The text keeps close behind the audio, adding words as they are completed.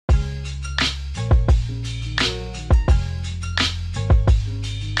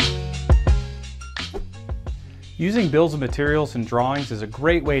Using bills of materials and drawings is a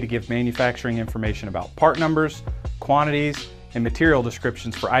great way to give manufacturing information about part numbers, quantities, and material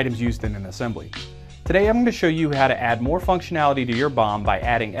descriptions for items used in an assembly. Today I'm going to show you how to add more functionality to your BOM by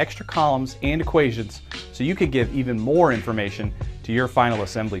adding extra columns and equations so you can give even more information to your final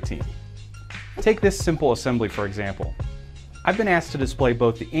assembly team. Take this simple assembly for example. I've been asked to display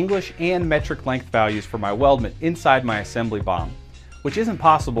both the English and metric length values for my weldment inside my assembly BOM, which isn't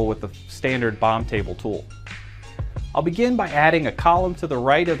possible with the standard BOM table tool. I'll begin by adding a column to the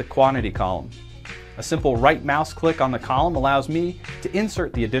right of the quantity column. A simple right mouse click on the column allows me to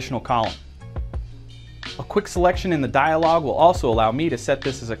insert the additional column. A quick selection in the dialog will also allow me to set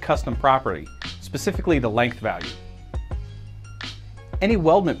this as a custom property, specifically the length value. Any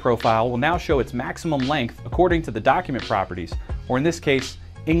weldment profile will now show its maximum length according to the document properties, or in this case,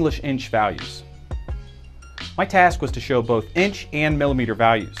 English inch values. My task was to show both inch and millimeter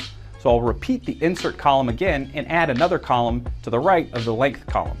values, so I'll repeat the insert column again and add another column to the right of the length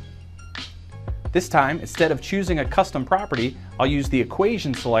column. This time, instead of choosing a custom property, I'll use the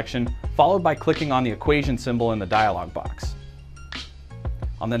equation selection followed by clicking on the equation symbol in the dialog box.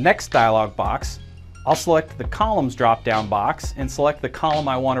 On the next dialog box, I'll select the columns drop-down box and select the column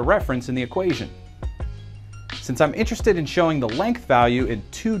I want to reference in the equation. Since I'm interested in showing the length value in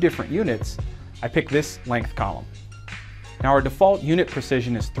two different units, I pick this length column. Now our default unit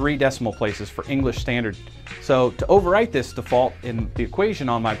precision is 3 decimal places for English standard, so to overwrite this default in the equation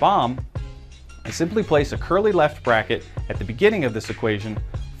on my BOM, I simply place a curly left bracket at the beginning of this equation,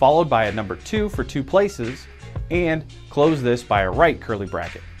 followed by a number 2 for 2 places, and close this by a right curly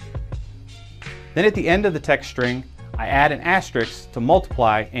bracket. Then at the end of the text string, I add an asterisk to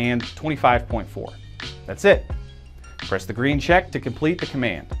multiply and 25.4. That's it. Press the green check to complete the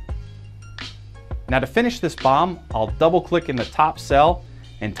command. Now to finish this BOM, I'll double click in the top cell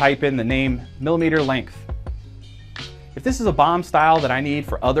and type in the name millimeter length. If this is a BOM style that I need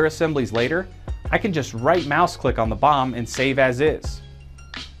for other assemblies later, I can just right mouse click on the BOM and save as is.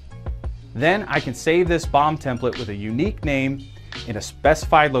 Then I can save this BOM template with a unique name in a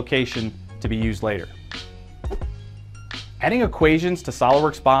specified location to be used later. Adding equations to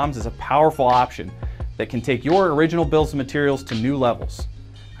SOLIDWORKS BOMs is a powerful option that can take your original bills of materials to new levels.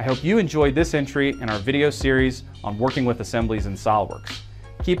 I hope you enjoyed this entry in our video series on working with assemblies in SOLIDWORKS.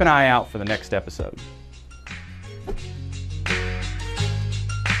 Keep an eye out for the next episode.